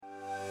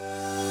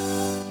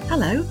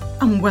Hello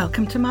and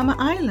welcome to Mama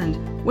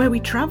Island, where we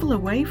travel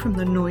away from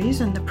the noise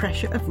and the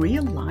pressure of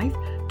real life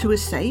to a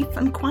safe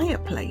and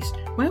quiet place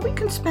where we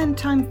can spend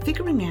time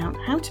figuring out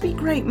how to be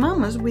great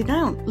mamas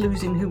without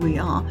losing who we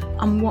are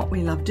and what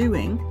we love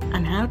doing,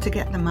 and how to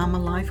get the mama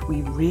life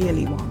we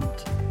really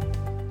want.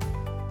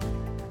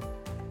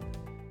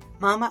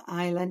 Mama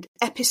Island,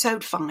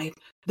 Episode 5,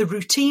 The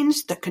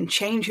Routines That Can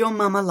Change Your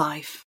Mama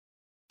Life.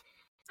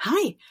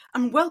 Hi,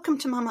 and welcome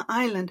to Mama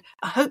Island.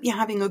 I hope you're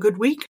having a good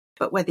week,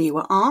 but whether you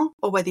are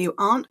or whether you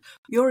aren't,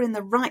 you're in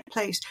the right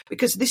place,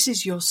 because this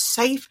is your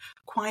safe,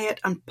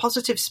 quiet and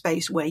positive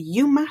space where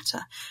you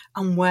matter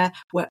and where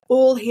we're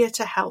all here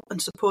to help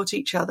and support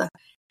each other.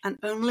 And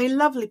only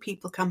lovely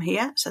people come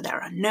here, so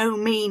there are no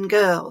mean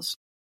girls.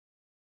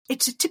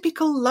 It's a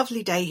typical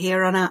lovely day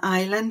here on our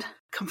island,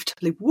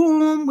 comfortably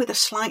warm with a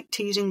slight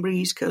teasing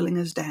breeze cooling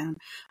us down.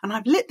 And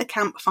I've lit the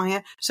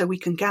campfire so we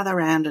can gather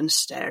round and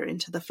stare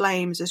into the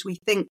flames as we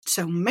think.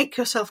 So make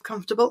yourself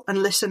comfortable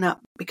and listen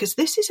up, because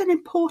this is an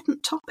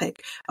important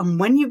topic, and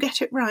when you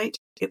get it right,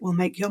 it will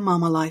make your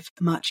mama life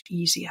much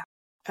easier.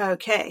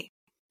 Okay,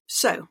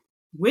 so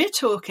we're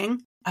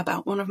talking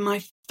about one of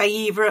my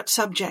favourite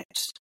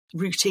subjects,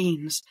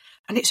 routines.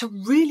 And it's a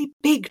really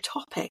big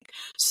topic.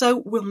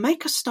 So we'll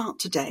make a start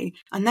today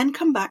and then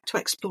come back to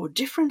explore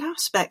different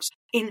aspects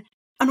in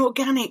an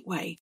organic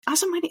way,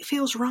 as and when it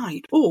feels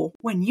right, or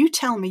when you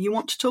tell me you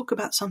want to talk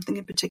about something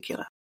in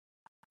particular.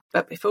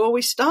 But before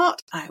we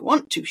start, I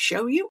want to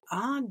show you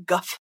our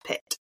guff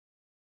pit.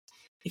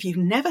 If you've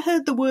never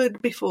heard the word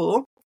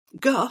before,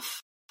 guff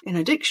in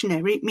a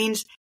dictionary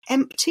means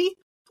empty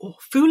or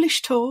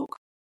foolish talk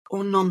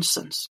or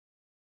nonsense.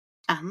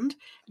 And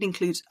it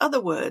includes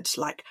other words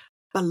like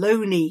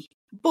baloney,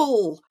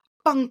 bull,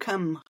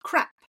 bunkum,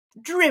 crap,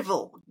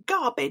 drivel,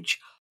 garbage,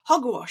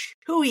 hogwash,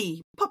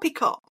 hooey,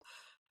 poppycock,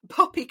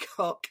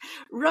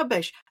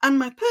 rubbish, and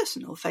my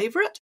personal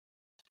favourite,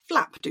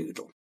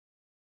 flapdoodle.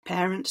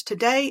 Parents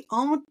today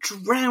are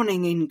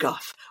drowning in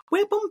guff.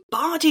 We're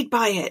bombarded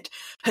by it,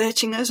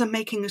 hurting us and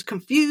making us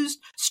confused,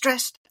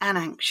 stressed and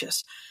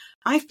anxious.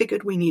 I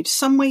figured we need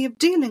some way of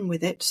dealing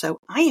with it, so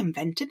I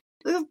invented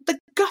the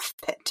guff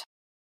pit.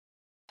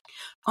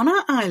 On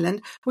our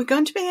island, we're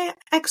going to be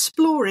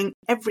exploring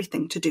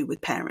everything to do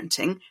with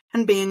parenting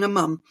and being a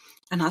mum.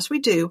 And as we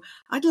do,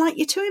 I'd like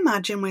you to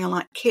imagine we are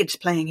like kids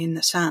playing in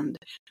the sand.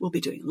 We'll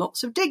be doing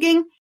lots of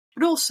digging,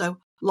 but also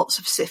lots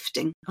of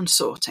sifting and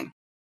sorting.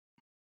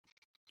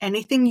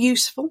 Anything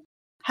useful,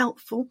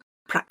 helpful,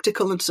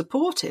 practical and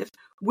supportive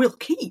we'll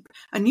keep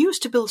and use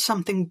to build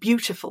something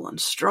beautiful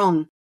and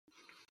strong.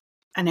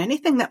 And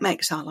anything that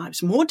makes our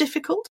lives more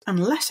difficult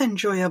and less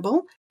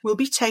enjoyable will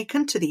be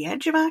taken to the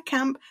edge of our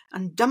camp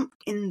and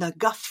dumped in the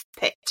guff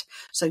pit,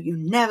 so you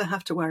never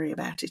have to worry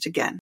about it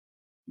again.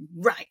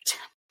 Right,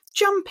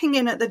 jumping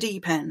in at the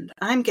deep end,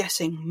 I'm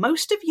guessing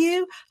most of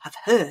you have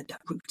heard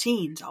that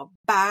routines are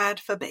bad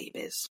for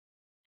babies.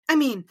 I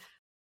mean,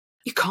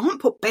 you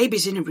can't put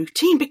babies in a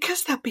routine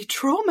because they'll be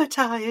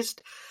traumatised.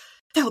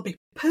 They'll be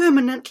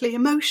permanently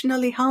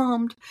emotionally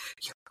harmed.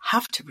 You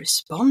have to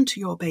respond to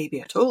your baby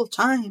at all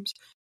times.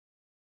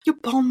 Your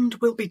bond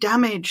will be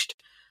damaged.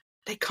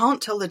 They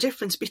can't tell the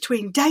difference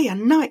between day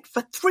and night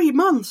for 3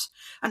 months.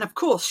 And of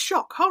course,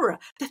 shock, horror,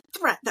 the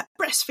threat that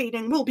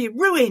breastfeeding will be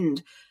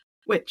ruined,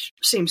 which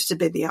seems to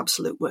be the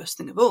absolute worst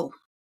thing of all.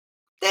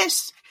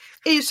 This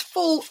is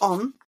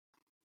full-on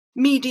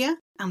media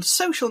and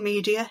social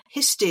media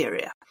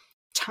hysteria,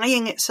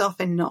 tying itself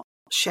in knots,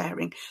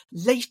 sharing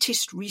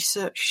latest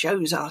research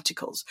shows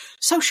articles,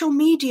 social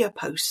media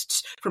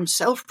posts from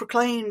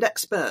self-proclaimed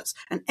experts,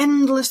 and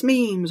endless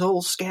memes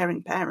all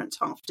scaring parents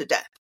half to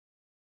death.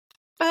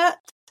 But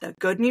the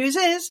good news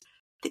is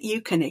that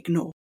you can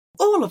ignore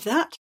all of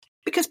that,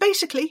 because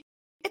basically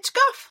it's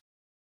guff.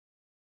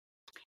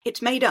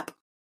 It's made up,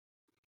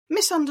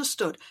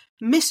 misunderstood,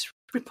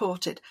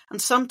 misreported, and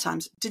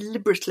sometimes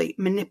deliberately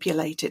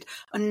manipulated,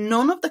 and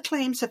none of the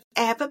claims have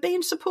ever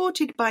been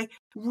supported by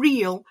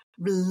real,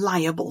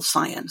 reliable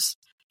science.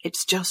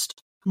 It's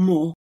just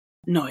more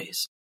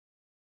noise.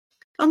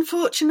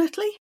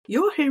 Unfortunately,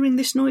 you're hearing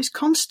this noise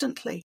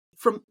constantly,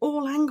 from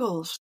all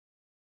angles.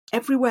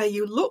 Everywhere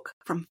you look,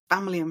 from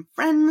family and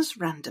friends,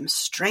 random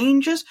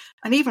strangers,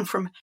 and even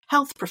from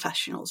health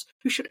professionals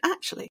who should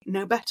actually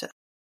know better.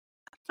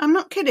 I'm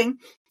not kidding.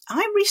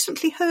 I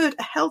recently heard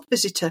a health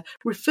visitor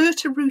refer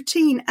to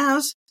routine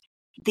as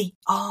the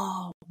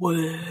R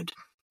word,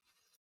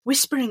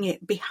 whispering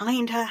it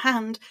behind her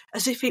hand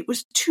as if it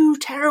was too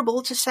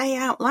terrible to say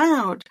out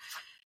loud.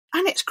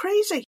 And it's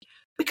crazy,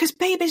 because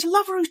babies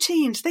love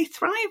routines. They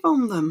thrive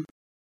on them.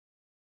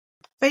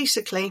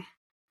 Basically,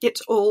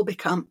 it's all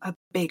become a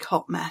big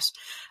hot mess,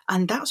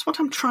 and that's what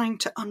I'm trying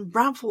to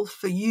unravel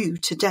for you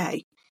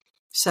today.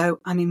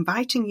 So I'm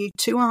inviting you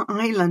to our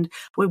island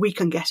where we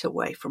can get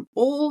away from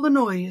all the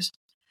noise.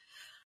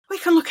 We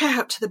can look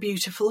out to the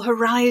beautiful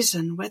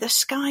horizon where the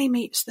sky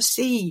meets the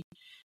sea,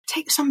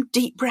 take some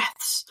deep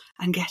breaths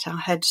and get our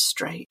heads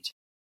straight.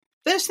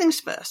 First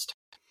things first,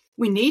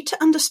 we need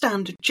to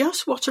understand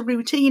just what a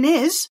routine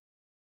is,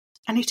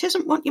 and it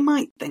isn't what you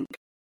might think.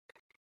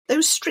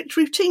 Those strict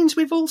routines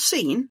we've all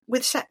seen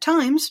with set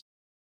times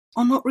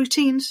are not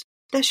routines,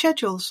 they're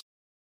schedules.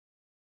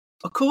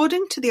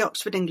 According to the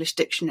Oxford English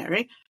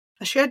Dictionary,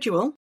 a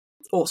schedule,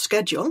 or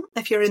schedule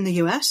if you're in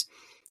the US,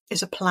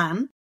 is a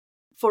plan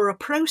for a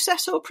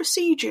process or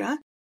procedure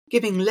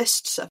giving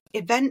lists of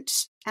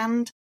events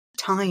and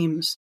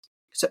times.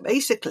 So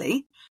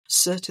basically,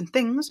 certain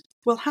things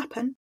will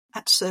happen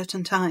at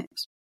certain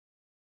times.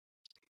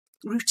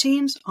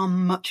 Routines are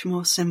much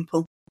more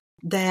simple.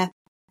 They're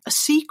a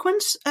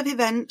sequence of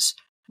events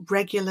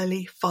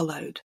regularly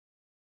followed.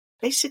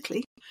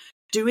 Basically,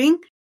 doing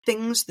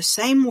things the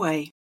same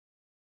way.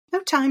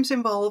 No times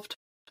involved.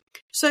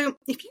 So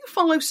if you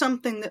follow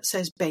something that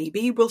says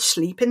baby will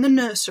sleep in the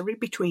nursery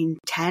between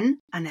 10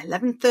 and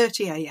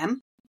 11:30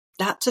 a.m,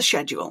 that's a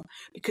schedule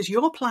because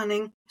you're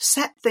planning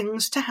set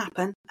things to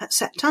happen at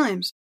set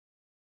times.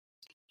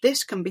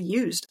 This can be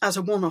used as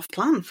a one-off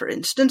plan, for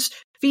instance,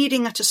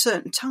 feeding at a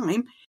certain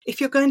time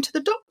if you're going to the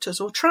doctors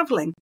or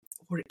travelling,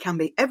 or it can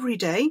be every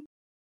day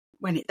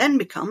when it then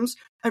becomes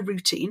a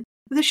routine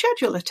with a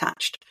schedule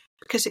attached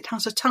because it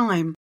has a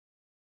time.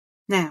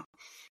 Now,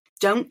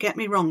 don't get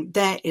me wrong,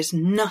 there is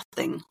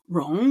nothing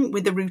wrong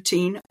with a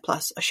routine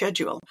plus a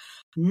schedule.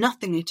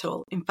 Nothing at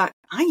all. In fact,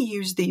 I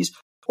use these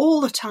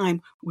all the time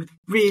with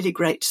really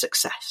great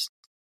success.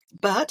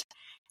 But,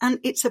 and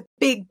it's a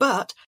big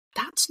but,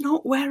 that's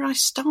not where I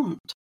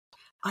start.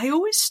 I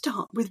always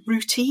start with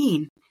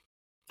routine,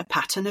 a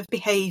pattern of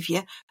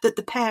behaviour that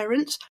the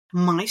parents,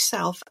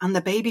 myself and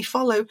the baby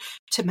follow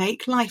to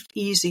make life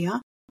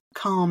easier,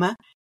 calmer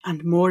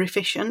and more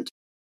efficient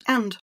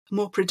and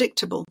more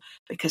predictable,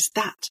 because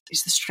that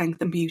is the strength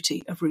and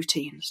beauty of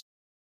routines.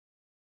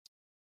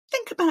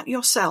 Think about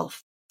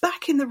yourself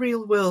back in the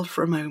real world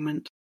for a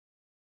moment.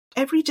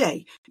 Every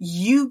day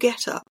you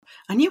get up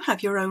and you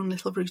have your own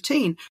little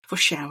routine for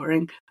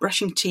showering,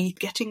 brushing teeth,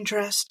 getting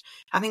dressed,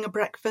 having a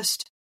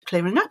breakfast,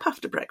 clearing up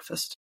after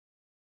breakfast.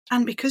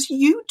 And because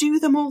you do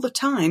them all the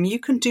time, you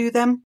can do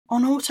them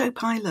on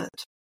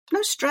autopilot.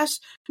 No stress,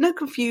 no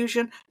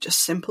confusion, just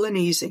simple and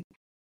easy.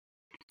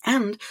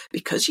 And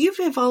because you've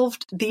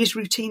evolved these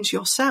routines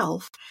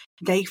yourself,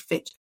 they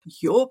fit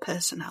your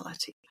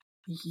personality,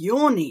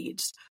 your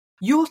needs,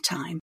 your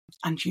time,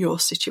 and your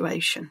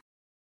situation.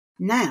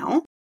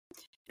 Now,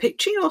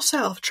 picture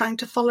yourself trying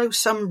to follow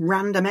some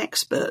random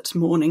expert's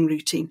morning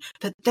routine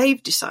that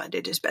they've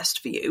decided is best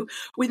for you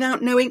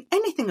without knowing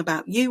anything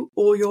about you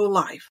or your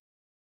life.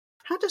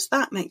 How does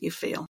that make you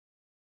feel?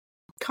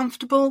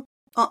 Comfortable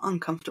or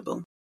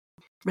uncomfortable?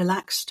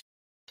 Relaxed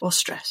or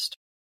stressed?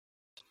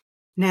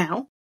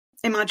 Now,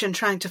 imagine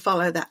trying to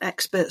follow that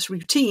expert's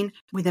routine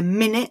with a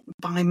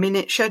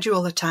minute-by-minute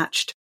schedule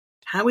attached.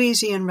 How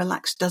easy and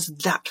relaxed does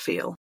that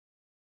feel?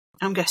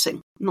 I'm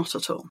guessing not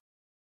at all.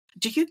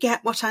 Do you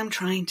get what I'm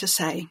trying to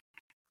say?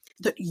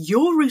 That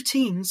your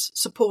routines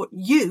support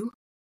you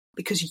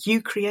because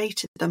you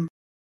created them.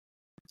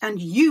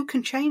 And you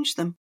can change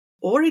them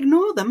or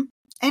ignore them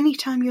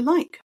anytime you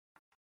like.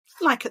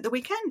 Like at the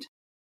weekend.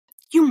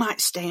 You might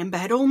stay in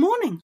bed all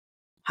morning,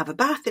 have a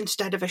bath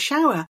instead of a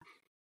shower.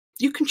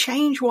 You can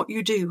change what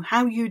you do,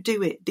 how you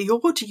do it, the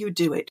order you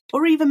do it,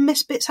 or even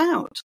miss bits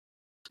out.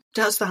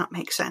 Does that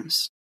make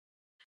sense?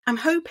 I'm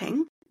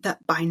hoping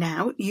that by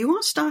now you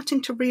are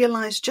starting to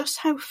realise just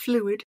how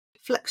fluid,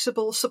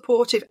 flexible,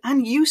 supportive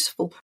and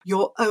useful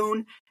your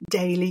own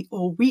daily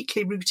or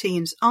weekly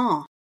routines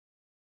are.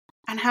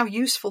 And how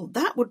useful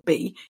that would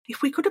be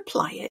if we could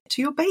apply it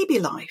to your baby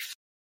life.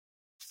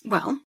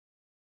 Well,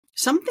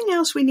 something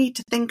else we need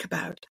to think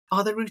about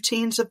are the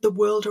routines of the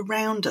world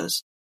around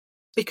us.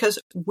 Because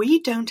we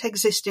don't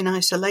exist in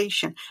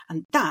isolation,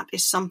 and that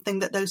is something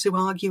that those who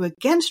argue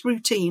against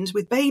routines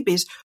with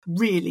babies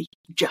really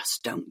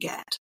just don't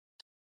get.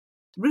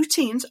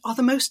 Routines are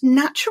the most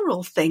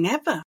natural thing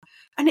ever,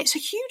 and it's a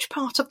huge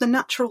part of the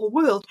natural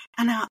world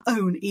and our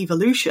own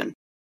evolution.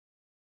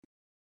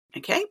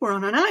 Okay, we're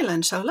on an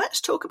island, so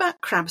let's talk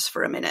about crabs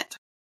for a minute.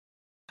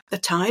 The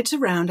tides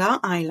around our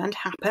island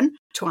happen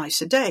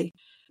twice a day,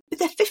 but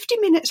they're 50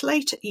 minutes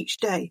later each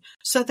day,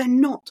 so they're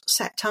not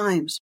set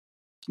times.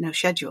 No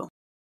schedule.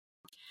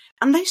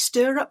 And they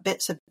stir up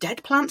bits of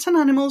dead plants and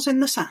animals in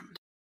the sand.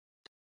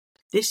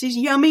 This is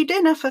yummy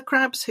dinner for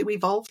crabs who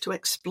evolved to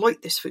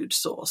exploit this food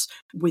source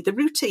with a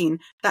routine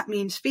that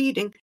means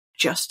feeding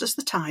just as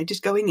the tide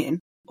is going in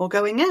or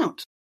going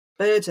out.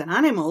 Birds and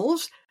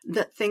animals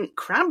that think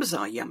crabs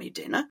are yummy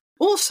dinner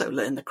also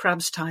learn the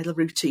crab's tidal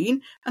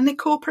routine and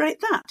incorporate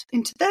that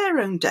into their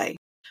own day.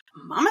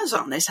 Mamas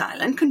on this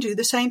island can do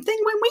the same thing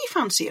when we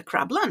fancy a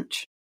crab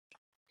lunch.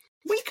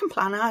 We can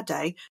plan our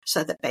day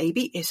so that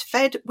baby is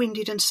fed,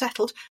 winded and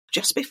settled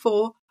just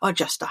before or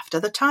just after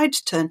the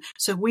tides turn,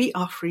 so we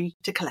are free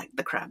to collect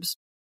the crabs.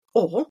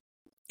 Or,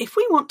 if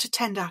we want to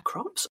tend our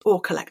crops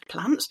or collect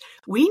plants,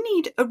 we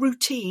need a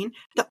routine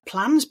that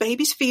plans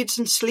baby's feeds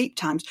and sleep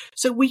times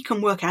so we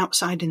can work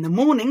outside in the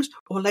mornings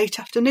or late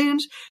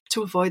afternoons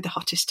to avoid the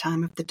hottest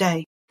time of the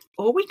day.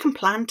 Or we can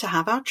plan to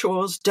have our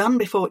chores done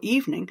before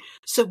evening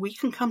so we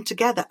can come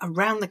together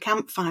around the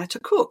campfire to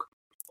cook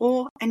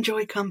or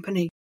enjoy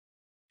company.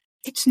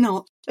 It's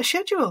not a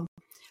schedule.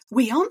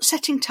 We aren't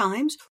setting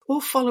times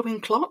or following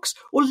clocks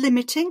or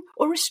limiting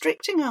or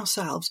restricting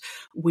ourselves.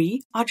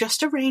 We are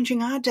just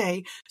arranging our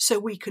day so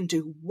we can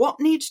do what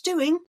needs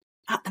doing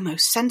at the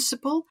most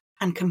sensible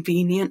and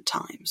convenient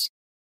times.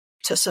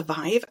 To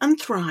survive and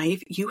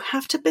thrive, you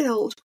have to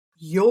build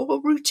your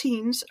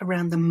routines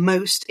around the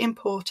most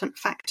important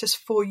factors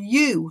for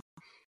you.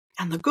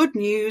 And the good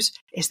news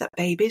is that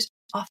babies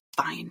are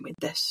fine with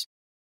this.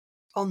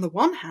 On the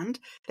one hand,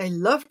 they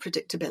love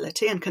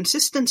predictability and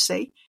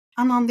consistency,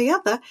 and on the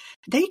other,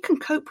 they can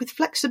cope with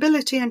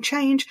flexibility and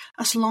change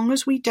as long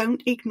as we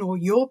don't ignore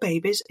your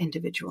baby's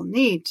individual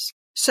needs.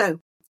 So,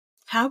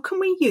 how can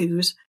we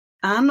use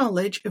our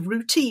knowledge of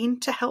routine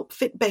to help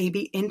fit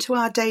baby into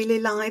our daily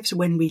lives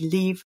when we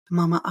leave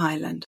Mama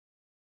Island?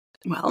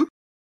 Well,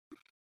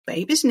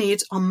 baby's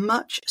needs are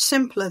much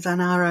simpler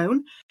than our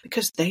own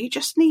because they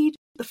just need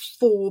the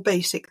 4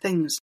 basic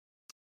things: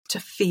 to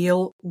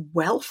feel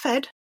well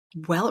fed,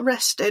 well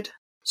rested,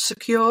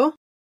 secure,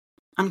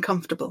 and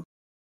comfortable.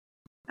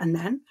 And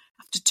then,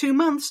 after 2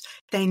 months,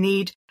 they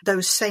need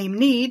those same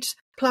needs,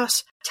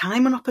 plus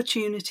time and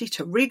opportunity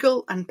to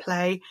wriggle and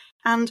play,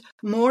 and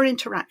more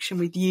interaction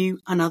with you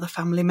and other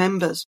family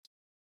members.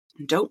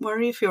 And don't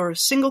worry if you're a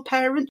single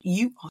parent,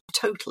 you are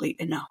totally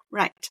enough.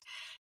 Right.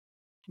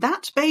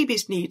 That's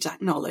baby's needs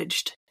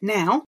acknowledged.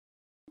 Now,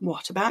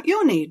 what about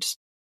your needs?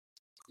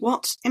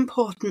 What's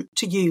important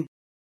to you?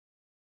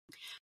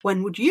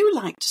 When would you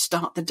like to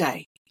start the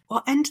day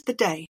or end the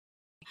day?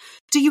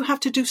 Do you have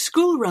to do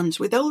school runs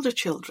with older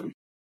children?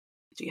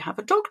 Do you have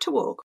a dog to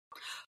walk?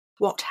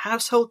 What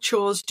household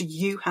chores do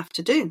you have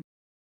to do?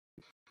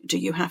 Do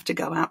you have to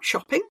go out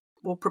shopping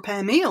or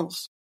prepare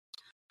meals?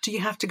 Do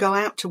you have to go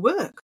out to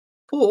work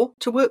or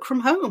to work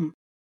from home?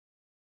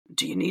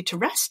 Do you need to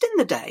rest in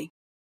the day?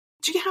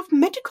 Do you have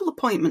medical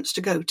appointments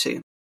to go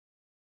to?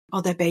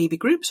 Are there baby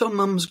groups or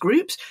mums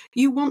groups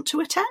you want to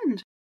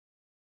attend?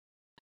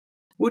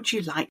 Would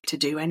you like to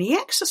do any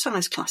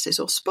exercise classes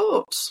or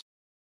sports?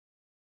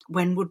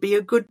 When would be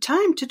a good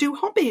time to do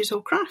hobbies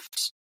or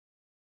crafts?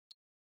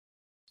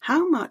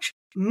 How much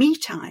me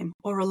time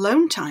or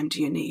alone time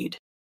do you need?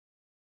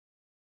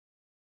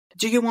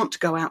 Do you want to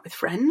go out with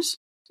friends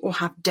or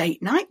have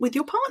date night with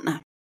your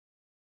partner?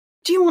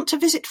 Do you want to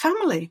visit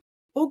family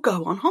or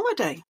go on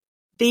holiday?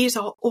 These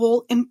are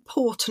all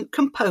important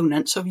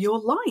components of your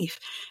life.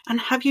 And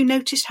have you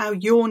noticed how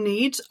your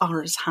needs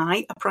are as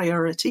high a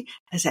priority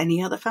as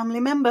any other family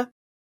member?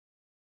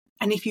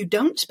 And if you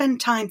don't spend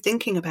time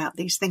thinking about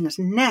these things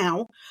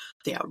now,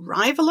 the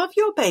arrival of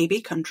your baby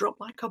can drop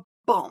like a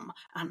bomb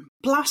and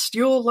blast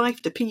your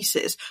life to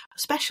pieces,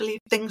 especially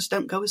if things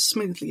don't go as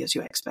smoothly as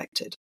you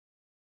expected.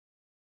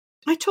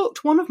 I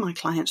talked one of my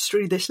clients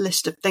through this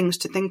list of things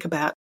to think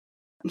about,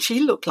 and she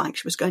looked like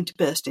she was going to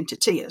burst into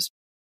tears.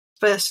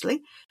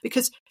 Firstly,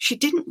 because she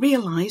didn't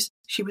realise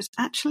she was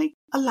actually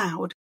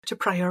allowed to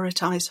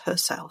prioritise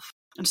herself.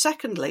 And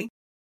secondly,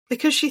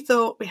 because she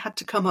thought we had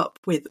to come up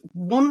with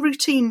one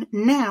routine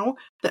now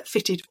that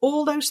fitted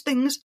all those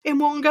things in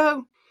one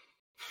go.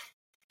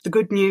 The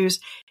good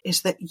news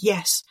is that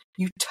yes,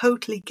 you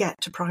totally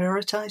get to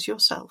prioritise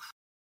yourself.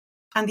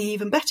 And the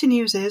even better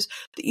news is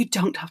that you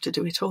don't have to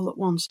do it all at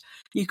once.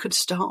 You could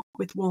start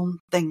with one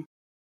thing,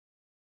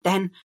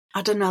 then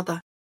add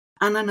another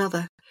and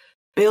another,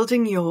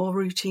 building your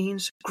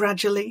routines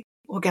gradually,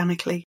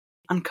 organically,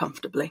 and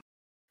comfortably.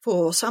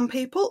 For some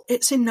people,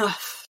 it's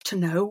enough to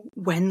know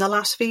when the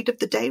last feed of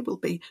the day will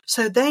be,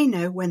 so they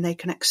know when they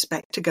can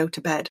expect to go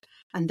to bed,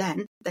 and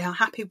then they are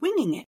happy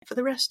winging it for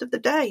the rest of the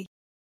day.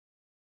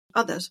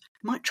 Others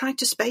might try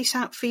to space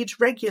out feeds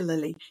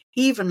regularly,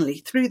 evenly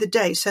through the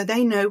day, so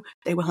they know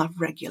they will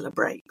have regular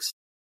breaks.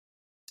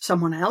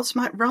 Someone else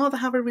might rather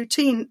have a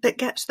routine that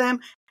gets them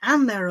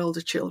and their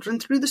older children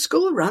through the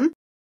school run,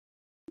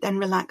 then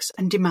relax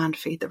and demand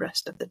feed the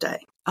rest of the day.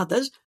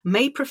 Others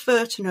may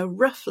prefer to know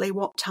roughly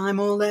what time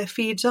all their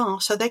feeds are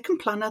so they can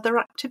plan other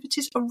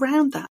activities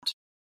around that.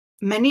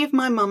 Many of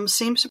my mums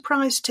seem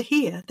surprised to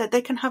hear that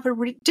they can have a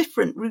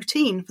different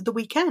routine for the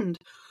weekend,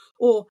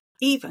 or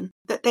even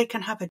that they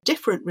can have a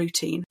different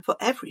routine for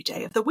every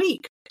day of the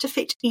week to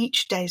fit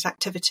each day's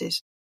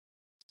activities.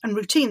 And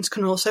routines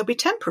can also be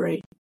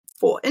temporary.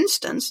 For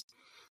instance,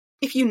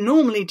 if you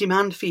normally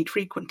demand feed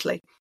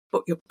frequently,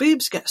 but your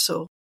boobs get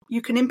sore,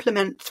 you can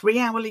implement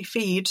 3-hourly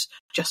feeds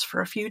just for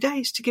a few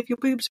days to give your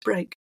boobs a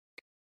break.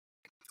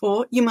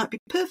 Or you might be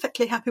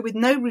perfectly happy with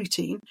no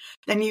routine,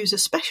 then use a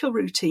special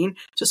routine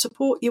to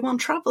support you on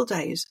travel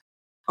days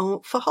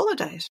or for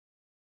holidays.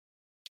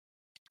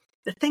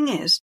 The thing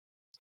is,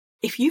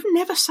 if you've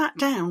never sat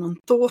down and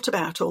thought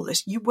about all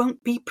this, you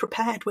won't be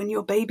prepared when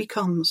your baby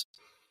comes.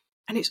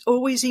 And it's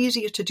always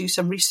easier to do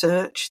some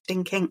research,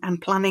 thinking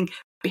and planning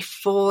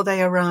before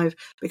they arrive,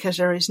 because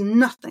there is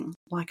nothing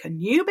like a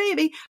new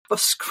baby for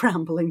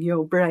scrambling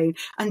your brain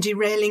and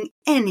derailing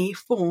any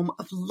form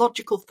of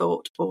logical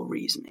thought or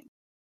reasoning.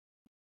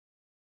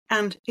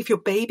 And if your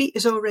baby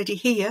is already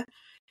here,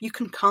 you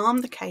can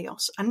calm the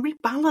chaos and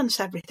rebalance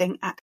everything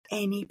at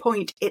any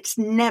point. It's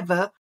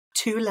never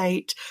too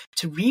late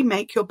to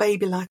remake your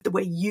baby life the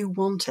way you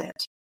want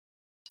it.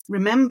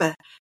 Remember,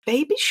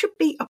 babies should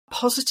be a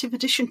positive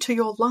addition to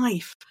your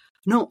life,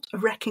 not a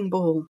wrecking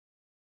ball.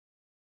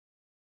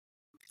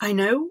 I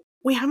know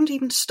we haven't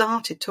even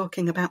started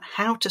talking about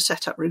how to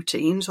set up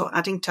routines or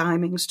adding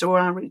timings to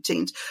our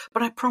routines,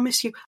 but I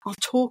promise you I'll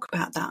talk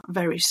about that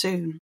very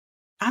soon.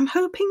 I'm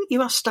hoping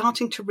you are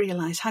starting to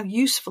realise how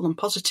useful and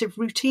positive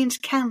routines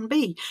can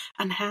be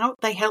and how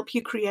they help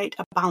you create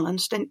a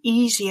balanced and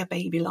easier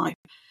baby life.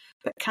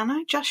 But can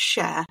I just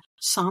share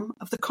some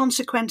of the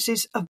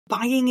consequences of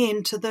buying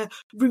into the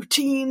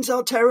routines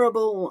are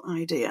terrible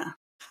idea?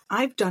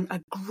 I've done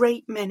a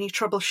great many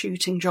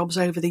troubleshooting jobs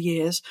over the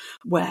years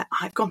where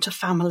I've gone to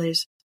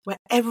families where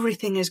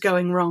everything is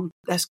going wrong.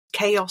 There's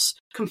chaos,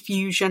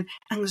 confusion,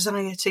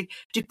 anxiety,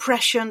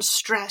 depression,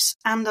 stress,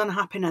 and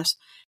unhappiness.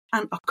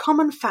 And a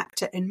common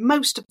factor in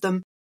most of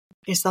them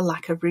is the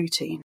lack of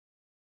routine.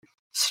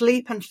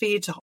 Sleep and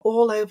feeds are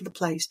all over the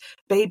place.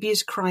 Baby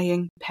is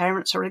crying.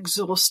 Parents are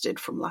exhausted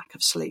from lack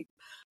of sleep.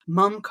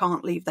 Mum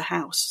can't leave the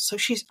house, so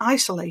she's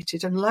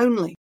isolated and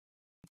lonely.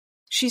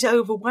 She's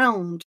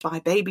overwhelmed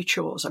by baby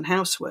chores and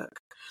housework,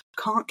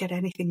 can't get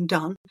anything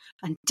done,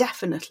 and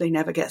definitely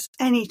never gets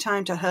any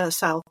time to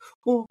herself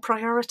or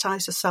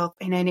prioritise herself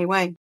in any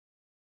way.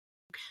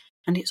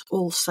 And it's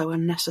also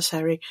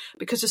unnecessary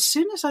because as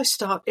soon as I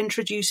start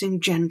introducing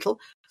gentle,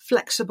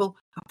 flexible,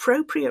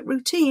 appropriate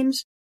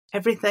routines,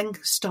 everything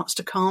starts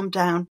to calm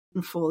down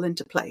and fall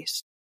into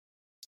place.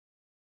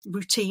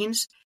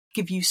 Routines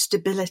give you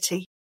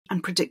stability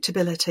and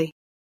predictability,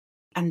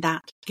 and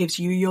that gives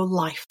you your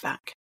life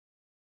back.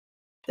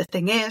 The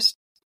thing is,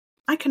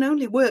 I can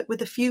only work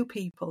with a few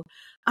people,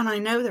 and I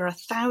know there are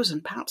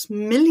 1,000, perhaps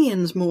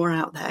millions more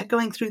out there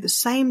going through the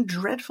same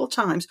dreadful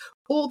times,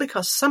 all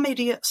because some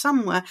idiot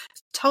somewhere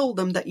told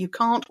them that you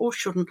can't or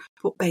shouldn't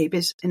put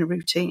babies in a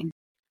routine.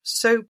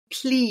 So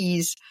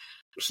please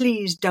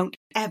don't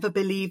ever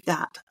believe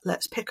that.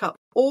 Let's pick up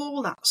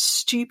all that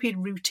stupid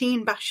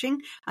routine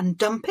bashing and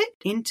dump it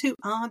into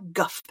our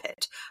guff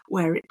pit,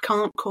 where it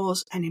can't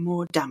cause any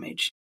more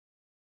damage.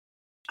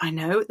 I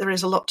know there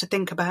is a lot to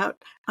think about,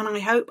 and I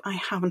hope I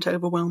haven't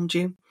overwhelmed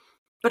you.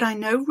 But I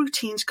know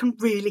routines can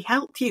really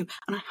help you,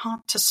 and I had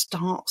to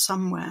start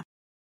somewhere.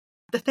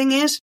 The thing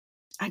is,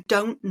 I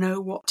don't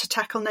know what to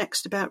tackle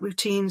next about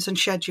routines and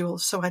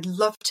schedules, so I'd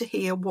love to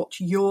hear what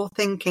you're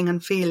thinking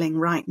and feeling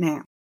right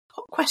now.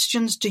 What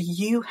questions do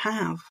you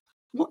have?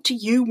 What do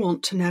you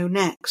want to know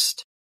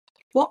next?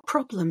 What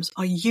problems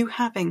are you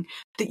having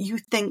that you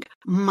think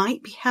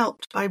might be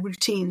helped by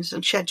routines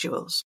and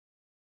schedules?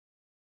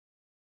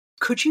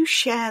 Could you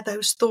share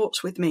those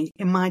thoughts with me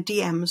in my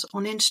DMs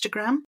on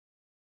Instagram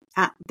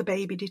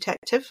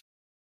 @TheBabyDetective?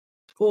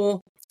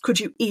 Or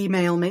could you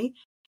email me,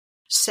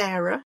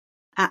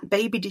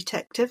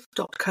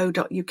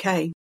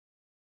 sarah@babydetective.co.uk?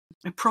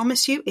 I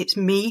promise you it's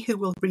me who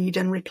will read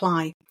and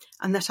reply,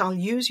 and that I'll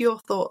use your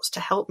thoughts to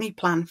help me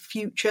plan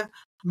future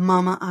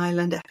Mama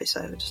Island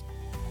episodes.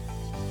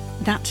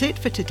 That's it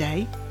for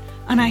today,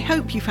 and I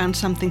hope you found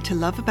something to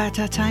love about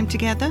our time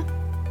together.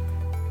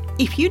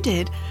 If you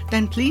did,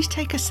 then please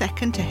take a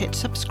second to hit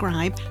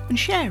subscribe and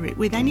share it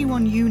with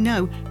anyone you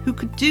know who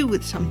could do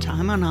with some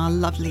time on our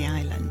lovely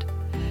island.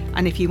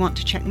 And if you want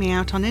to check me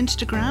out on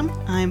Instagram,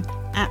 I'm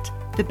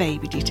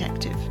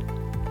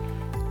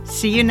 @TheBabyDetective.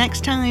 See you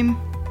next time.